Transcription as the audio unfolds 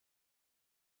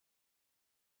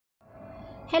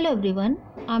Hello everyone,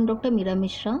 I am Dr. Meera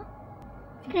Mishra.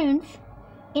 Friends,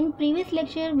 in previous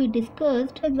lecture we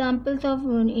discussed examples of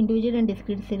individual and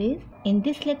discrete series. In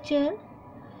this lecture,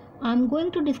 I am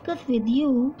going to discuss with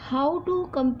you how to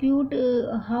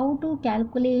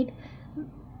calculate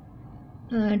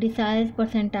deciles,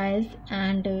 percentiles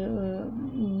and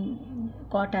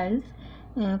quartiles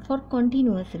for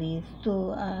continuous series.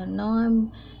 So now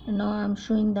I'm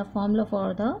showing the formula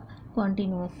for the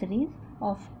continuous series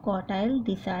of quartile,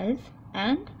 deciles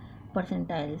and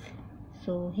percentiles.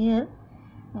 So here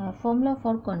formula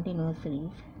for continuous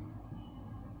series.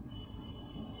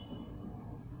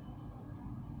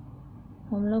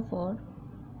 Formula for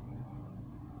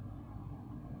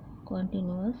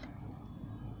continuous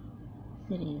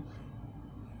series.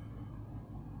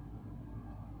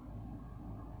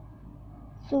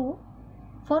 So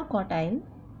for quartile,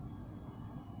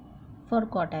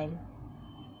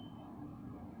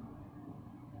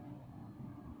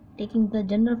 taking the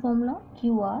general formula,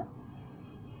 QR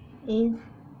is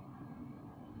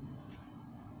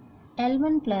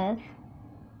L1 plus,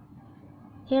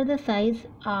 here the size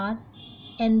are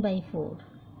n by 4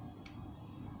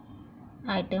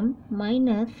 item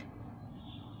minus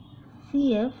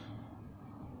CF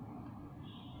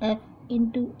F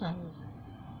into I,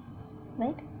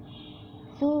 right?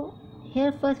 So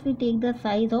here first we take the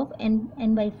size of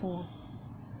n by 4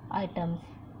 items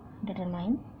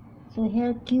determined. So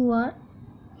here QR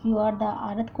the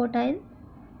rth quartile,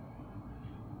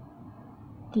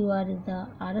 QR is the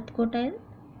rth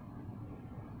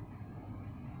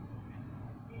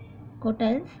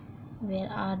quartiles where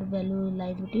R value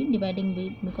lies between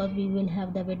dividing because we will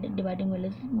have the dividing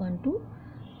values 1 to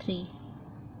 3,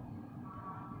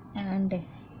 and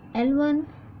L1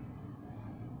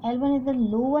 is the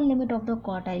lower limit of the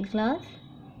quartile class,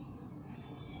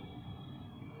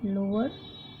 lower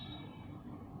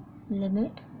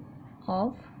limit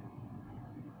of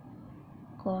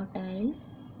quartile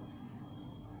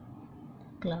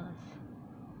class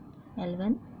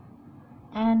L1,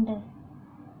 and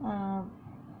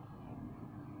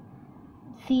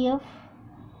CF,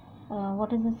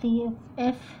 what is the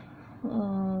CF?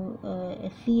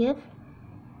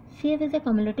 CF is a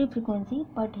cumulative frequency,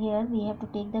 but here we have to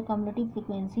take the cumulative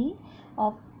frequency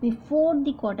of before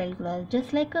the quartile class,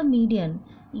 just like a median.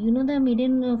 You know the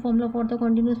median formula for the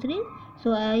continuous series.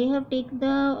 So I have taken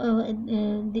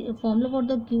the formula for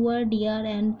the QR, DR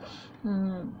and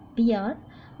PR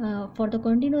for the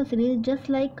continuous series, just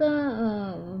like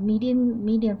a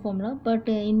median formula, but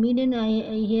in median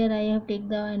here I have taken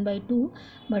the n by 2,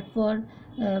 but for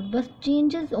but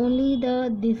changes only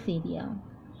this area.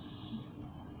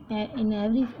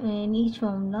 In each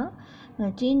formula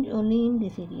change only in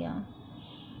this area.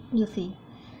 You see,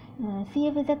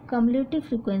 CF is a cumulative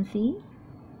frequency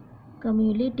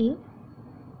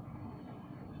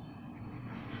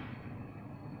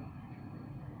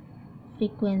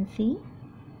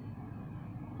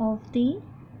of the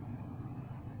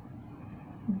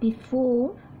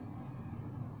before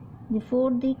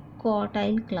the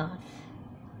quartile class,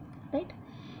 right?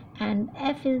 And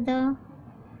F is the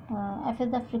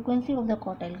frequency of the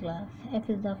quartile class. F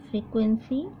is the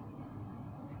frequency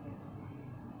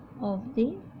of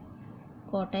the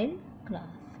quartile class.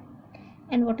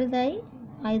 And what is I?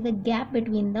 I is the gap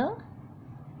between the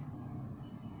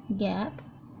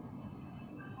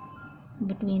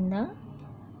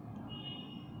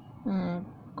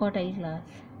quartile class.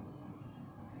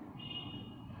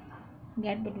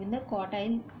 Gap between the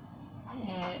quartile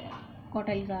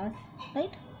class,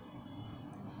 right?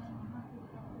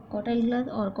 Quartile class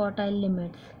or quartile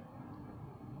limits,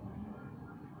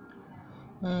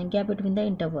 gap between the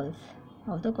intervals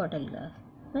of the quartile class,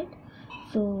 right?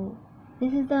 So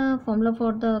this is the formula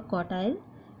for the quartile.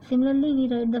 Similarly, we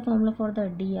write the formula for the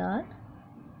DR.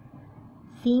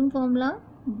 Same formula,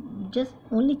 just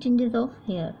only changes of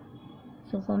here.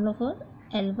 So formula for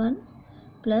L1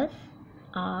 plus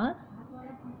R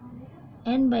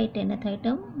n by 10th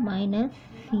item minus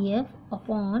CF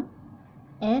upon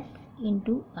F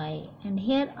into I, and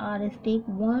here R is take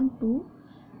 1 to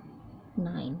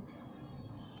 9.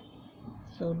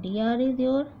 So DR is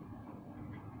your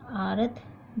rth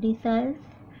deciles,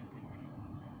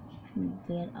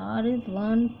 where R is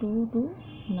 1, 2 to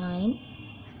 9.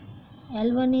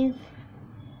 L1 is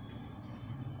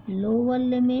lower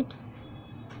limit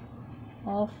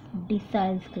of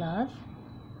deciles class.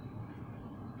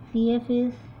 CF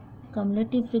is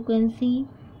cumulative frequency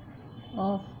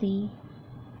of the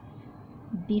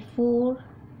before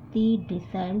the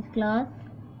deciles class,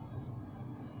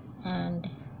 and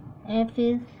F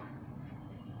is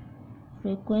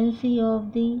frequency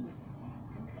of the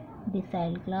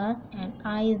decile class, and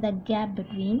I is the gap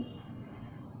between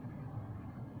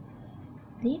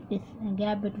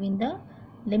the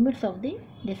limits of the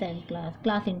decile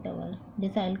class interval,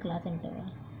 decile class interval.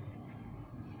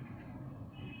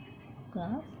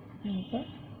 Class interval.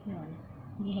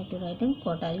 We have to write in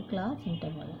quartile class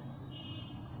interval.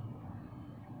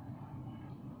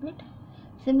 Right.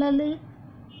 Similarly,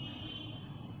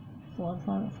 for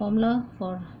formula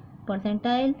for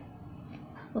percentile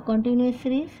for continuous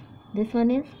series, this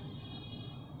one is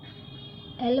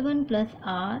L1 plus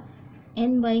R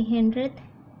n by 100th.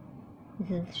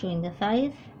 This is showing the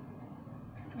size,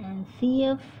 and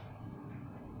CF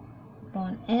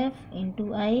upon F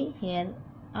into I. Here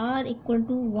R equal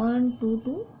to 1, 2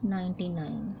 to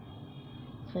 99.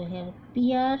 So here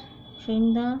PR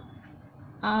showing the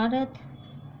rth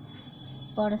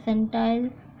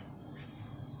percentile.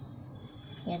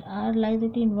 Here R lies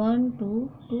between 1, 2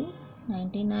 to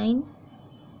 99,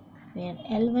 where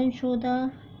L1 show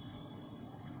the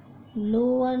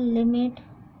lower limit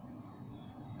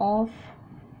of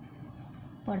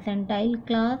percentile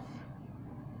class,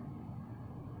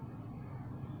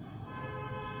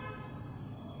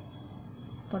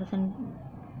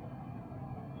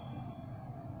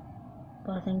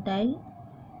 percentile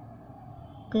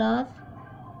class,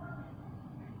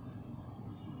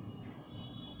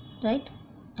 right,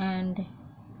 and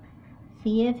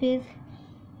CF is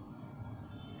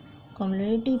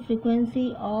cumulative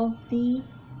frequency of the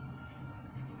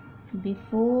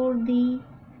before the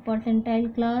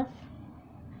percentile class,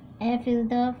 F is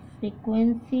the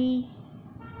frequency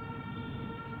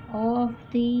of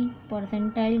the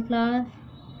percentile class,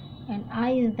 and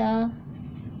I is the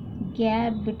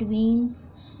gap between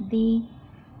the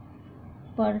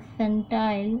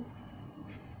percentile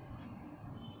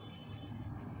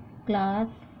class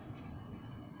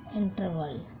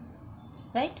interval,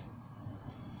 right?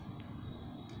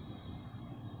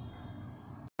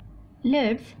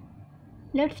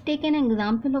 Let's take an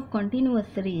example of continuous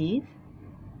series,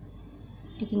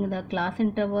 taking the class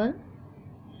interval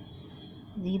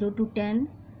 0 to 10,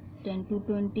 10 to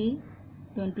 20,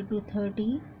 20 to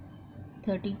 30,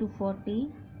 30 to 40,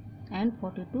 and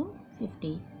 40 to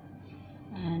 50,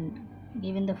 and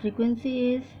given the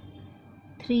frequency is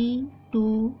 3,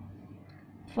 2,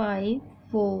 5,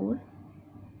 4,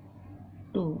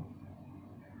 2.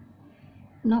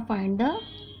 Now find the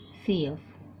CF.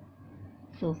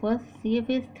 So first CF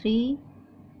is 3,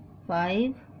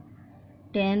 5,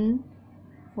 10,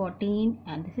 14,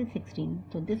 and this is 16.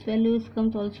 So this value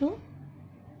comes also,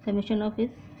 summation of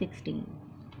is 16,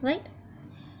 right?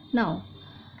 Now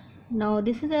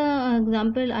this is a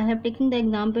example. I have taken the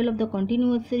example of the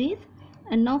continuous series,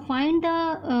 and now find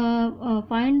the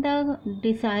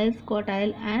deciles,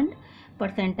 quartile, and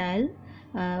percentile.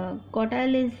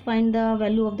 Quartile is find the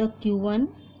value of the Q1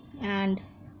 and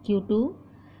Q2.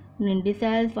 In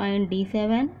deciles find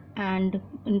D7, and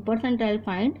in percentile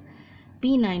find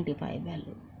P95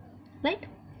 value, right?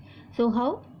 So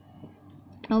how?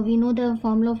 Now we know the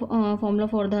formula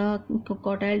for the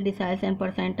quartile, deciles, and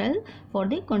percentile for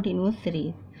the continuous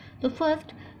series. So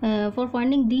first, for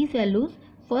finding these values,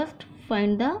 first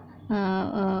find the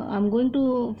I'm going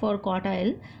to for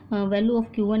quartile value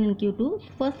of Q1 and Q2.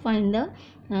 First find the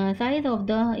size of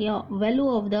the value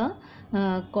of the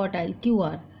quartile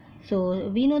QR. So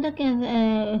we know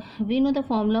the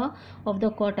formula of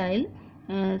the quartile.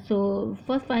 So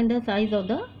first find the size of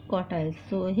the quartiles.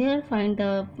 So here find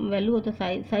the value of the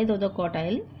size of the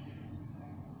quartile.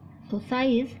 So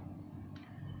size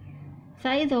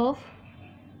of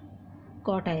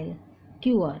quartile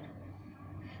QR.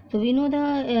 So we know the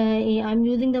I'm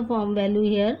using the form value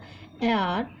here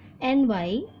R n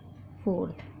by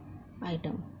 4th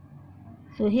item.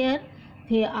 So here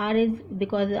R is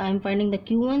because I am finding the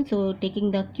Q1, so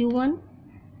taking the Q1,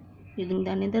 using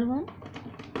the another one,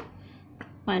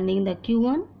 finding the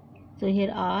Q1. So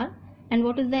here R, and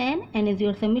what is the n? N is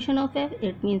your summation of F.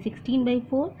 It means 16 by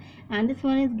 4, and this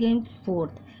one is gained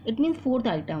 4th. It means 4th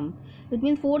item. It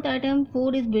means 4th item.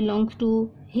 4 is belongs to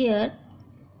here.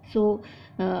 So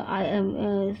I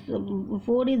am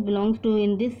 4 is belongs to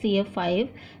in this CF5.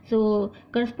 So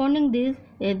corresponding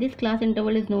this class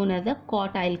interval is known as the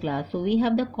quartile class. So we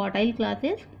have the quartile class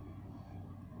is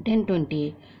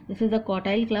 1020. This is the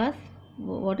quartile class.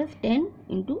 What is 10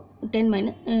 into 10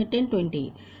 minus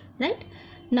 1020, right?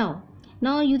 Now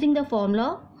using the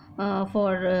formula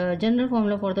for general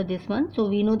formula for this one. So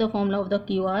we know the formula of the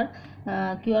QR.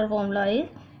 QR formula is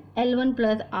L1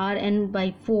 plus Rn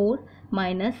by 4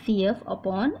 minus CF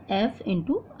upon F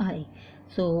into I.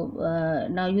 So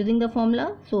now using the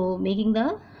formula, so making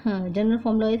the general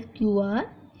formula is QR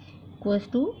equals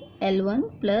to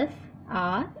L1 plus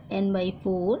R n by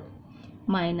 4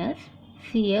 minus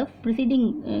Cf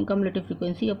preceding cumulative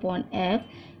frequency upon F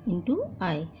into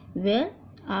I, where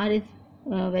R is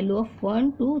value of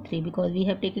 1, 2, 3, because we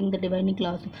have taken the dividing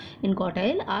class in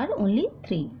quartile are only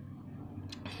 3.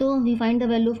 So we find the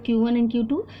value of Q1 and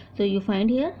Q2. So you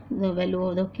find here the value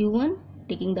of the Q1,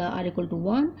 taking the R equal to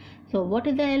 1. So what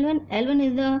is the L1? L1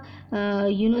 is the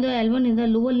the L1 is the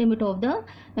lower limit of the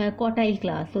quartile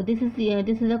class. So this is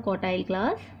the quartile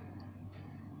class.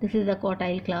 This is the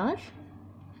quartile class.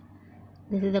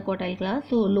 This is the quartile class.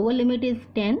 So lower limit is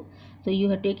 10. So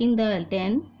you are taking the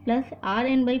 10 plus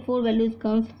Rn by 4 values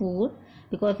comes 4,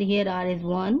 because here R is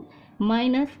 1,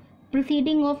 minus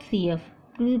preceding of Cf,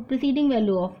 preceding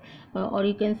value of or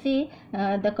you can say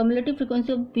the cumulative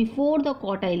frequency of before the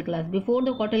quartile class. Before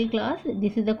the quartile class,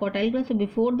 this is the quartile class. So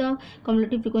before the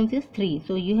cumulative frequency is 3.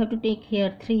 So you have to take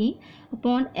here 3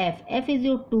 upon F. F is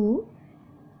your 2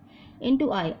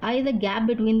 into I. I is the gap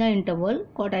between the interval,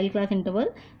 quartile class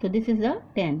interval. So this is the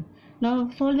 10. Now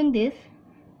solving this,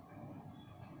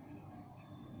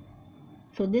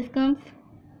 so this comes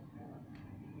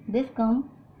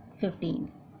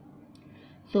 15.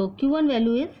 So Q1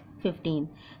 value is 15.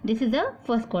 This is the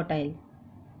first quartile,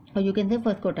 or you can say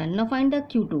first quartile. Now find the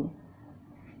Q2.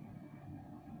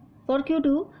 For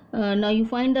Q2, now you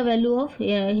find the value of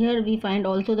here we find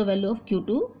also the value of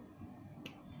Q2,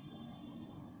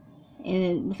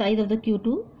 size of the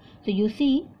Q2. So you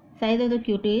see size of the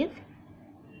Q2 is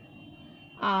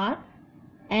R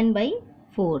n by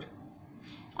 4.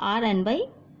 R n by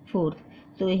 4.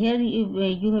 So here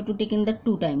you have to take in the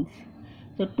 2 times.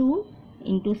 So 2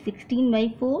 into 16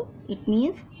 by 4, it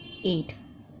means 8.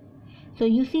 So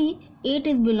you see 8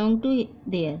 is belong to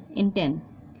there in 10.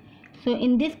 So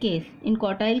in this case, in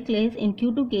quartile class, in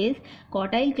Q2 case,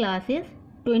 quartile class is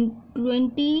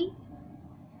 20,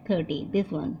 30.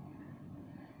 This one.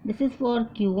 This is for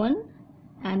Q1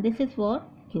 and this is for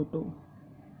Q2.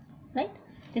 Right?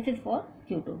 This is for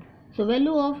Q2. So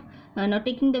value of now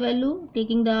taking the value,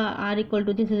 taking the R equal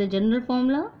to, this is a general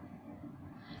formula.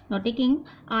 Now taking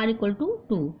R equal to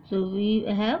 2. So we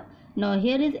have, now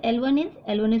here is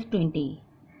L1 is 20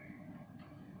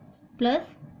 plus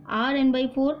R n by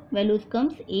 4 values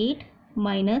comes 8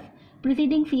 minus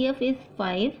preceding CF is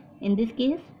 5 in this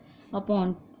case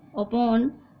upon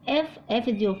F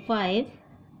is your 5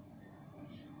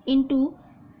 into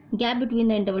gap between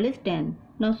the interval is 10.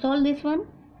 Now solve this one.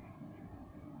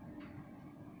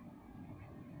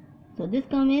 So this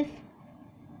term is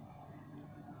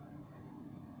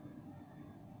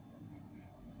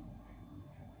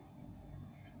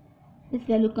this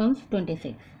value comes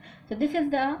 26. So this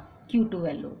is the Q2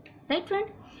 value, right friend?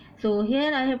 So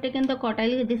here I have taken the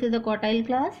quartile. This is the quartile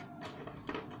class.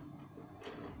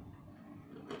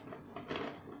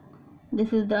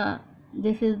 This is the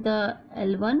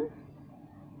L1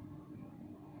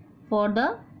 for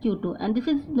the Q2, and this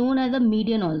is known as the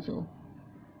median also.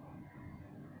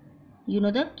 You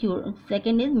know the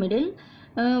second is middle,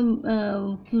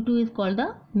 Q2 is called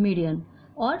the median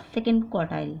or second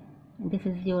quartile. This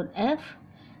is your F,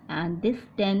 and this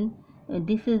 10,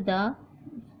 this is the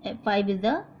 5 is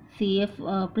the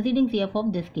CF, preceding CF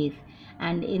of this case,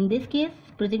 and in this case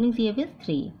preceding CF is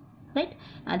 3, right?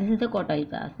 And this is the quartile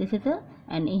class. This is a,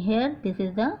 and here this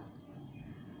is the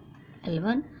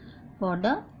L1 for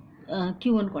the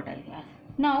Q1 quartile class.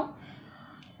 Now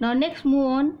next move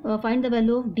on, find the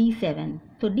value of D7.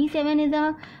 So D7 is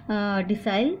a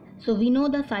decile. So we know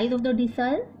the size of the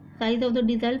decile. Size of the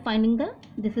decile, finding the,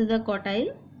 this is the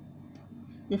quartile.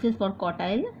 This is for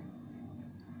quartiles.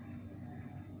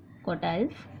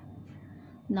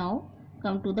 Now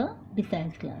come to the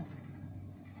deciles class.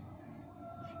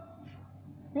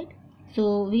 Right.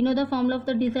 So we know the formula of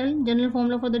the decile. General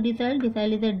formula for the decile.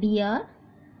 Decile is a dr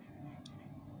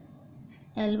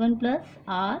L1 plus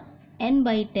R n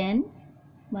by 10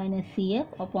 minus Cf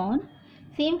upon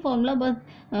same formula, but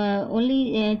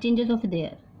only changes of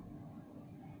there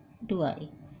to I,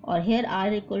 or here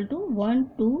R equal to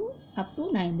 1, 2 up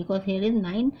to 9, because here is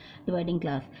 9 dividing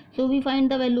class. So we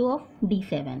find the value of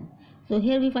D7. So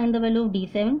here we find the value of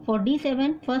D7. For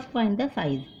D7, first find the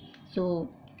size. So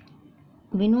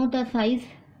we know the size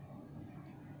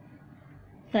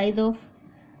of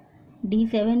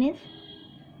D7 is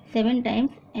 7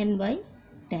 times n by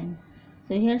 10.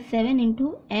 So here 7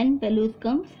 into n values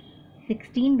comes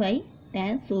 16 by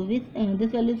 10. So this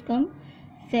values come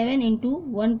 7 into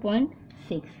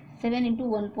 1.6. 7 into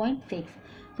 1.6.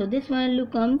 So this value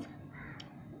comes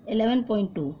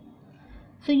 11.2.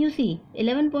 So you see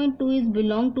 11.2 is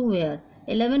belong to where?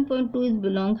 11.2 is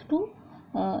belongs to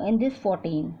in this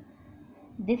 14.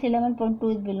 This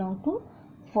 11.2 is belong to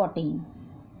 14.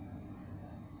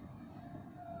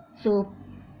 So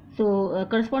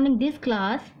corresponding this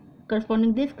class,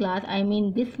 I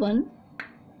mean this one,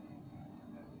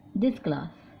 this class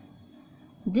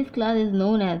is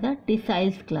known as a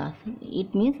deciles class.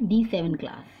 It means D7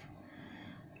 class.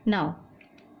 Now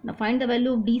find the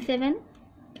value of D7.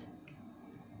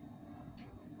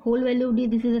 Whole value of D,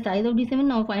 this is the size of D7.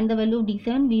 Now find the value of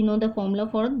D7. We know the formula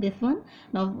for this one.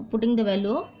 Now putting the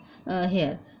value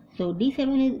here. So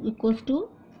D7 is equals to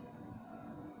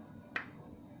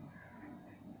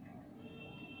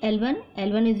L1.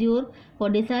 L1 is your, for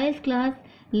deciles class,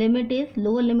 limit is,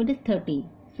 lower limit is 30.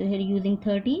 So here using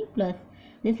 30 plus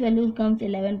this value comes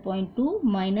 11.2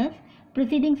 minus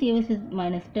preceding CFS is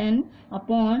minus 10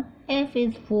 upon F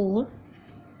is 4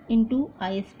 into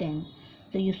I is 10.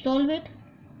 So you solve it.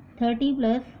 30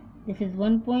 plus this is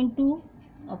 1.2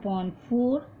 upon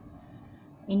 4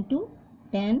 into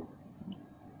 10.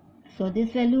 So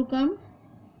this value comes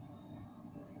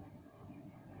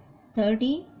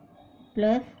 30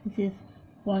 plus this is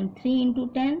 0.3 into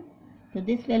 10. So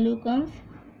this value comes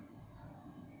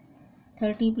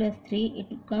 30 plus 3, it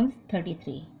becomes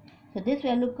 33. So this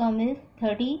value comes is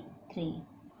 33,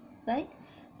 right?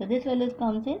 So this value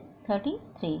comes is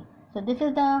 33. So this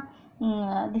is the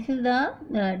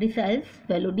deciles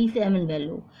value, D7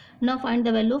 value. Now find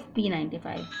the value of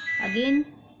P95. Again,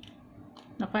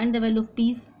 now find the value of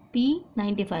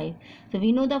P95. So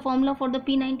we know the formula for the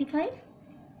P95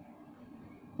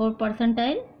 for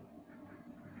percentile.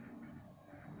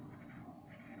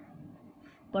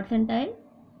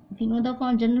 We know the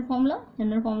general formula.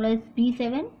 General formula is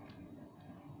P7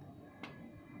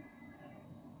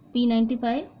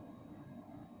 P95,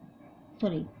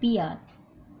 sorry, PR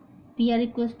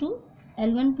equals to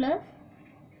L1 plus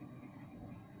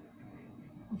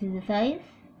this is the size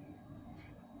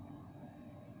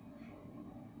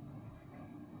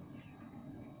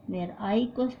where I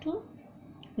equals to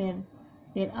where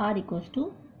R equals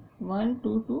to 1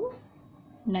 2 to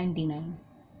 99,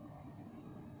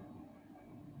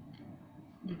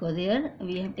 because here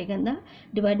we have taken the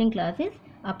dividing classes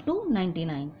up to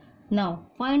 99. Now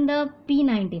find the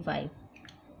P95.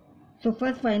 So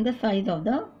first find the size of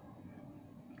the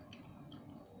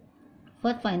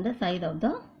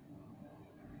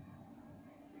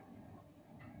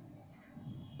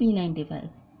P95.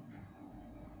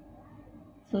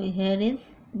 So here is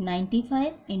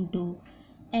 95 into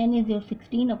n is your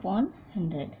 16 upon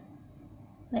 100,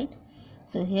 right?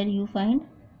 So here you find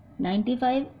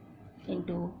 95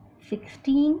 into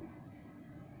 16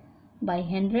 by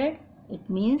 100, it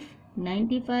means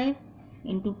 95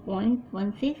 into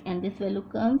 0.16, and this value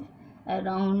comes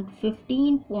around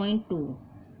 15.2.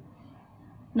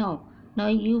 Now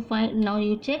you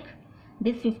check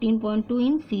this 15.2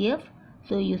 in CF.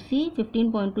 So you see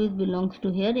 15.2 belongs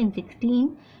to here in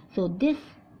 16. So this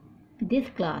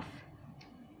class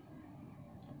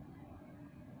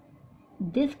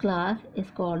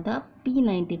is called the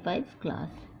P95 class.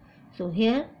 So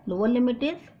here lower limit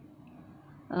is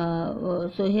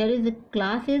so here is the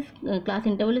class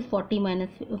interval is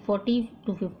 40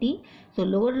 to 50. So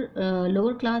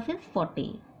lower class is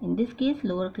 40. In this case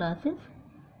lower class is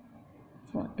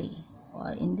 40,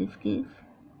 or in this case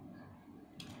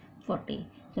 40.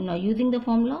 So now using the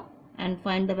formula and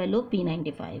find the value of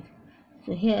P95.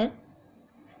 So here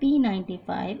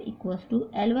P95 equals to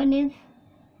L1 is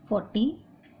 40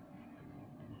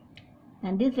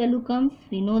 and this value comes,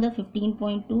 we know the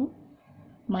 15.2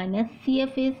 minus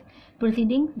CF is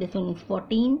preceding, this one is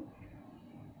 14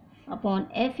 upon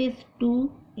F is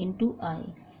 2 into I.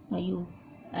 Now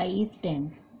I is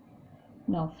 10.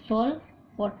 Now solve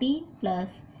 40 plus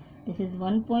this is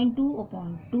 1.2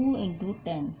 upon 2 into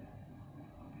 10.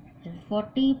 This is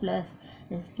 40 plus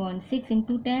this is 0.6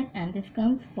 into 10, and this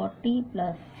comes 40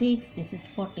 plus 6, this is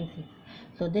 46.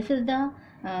 So this is the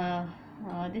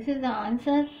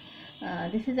answer.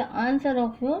 This is the answer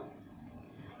of your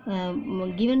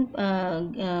given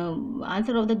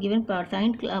answer of the given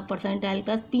percentile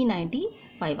class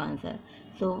P95 answer.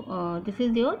 So this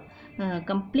is your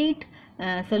complete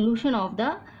solution of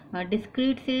the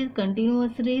discrete series,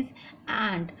 continuous series,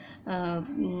 and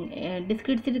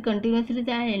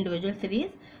individual series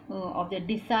of the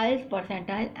deciles,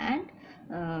 percentile, and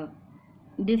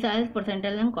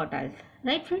quartiles.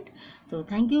 Right, friend? So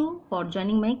thank you for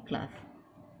joining my class.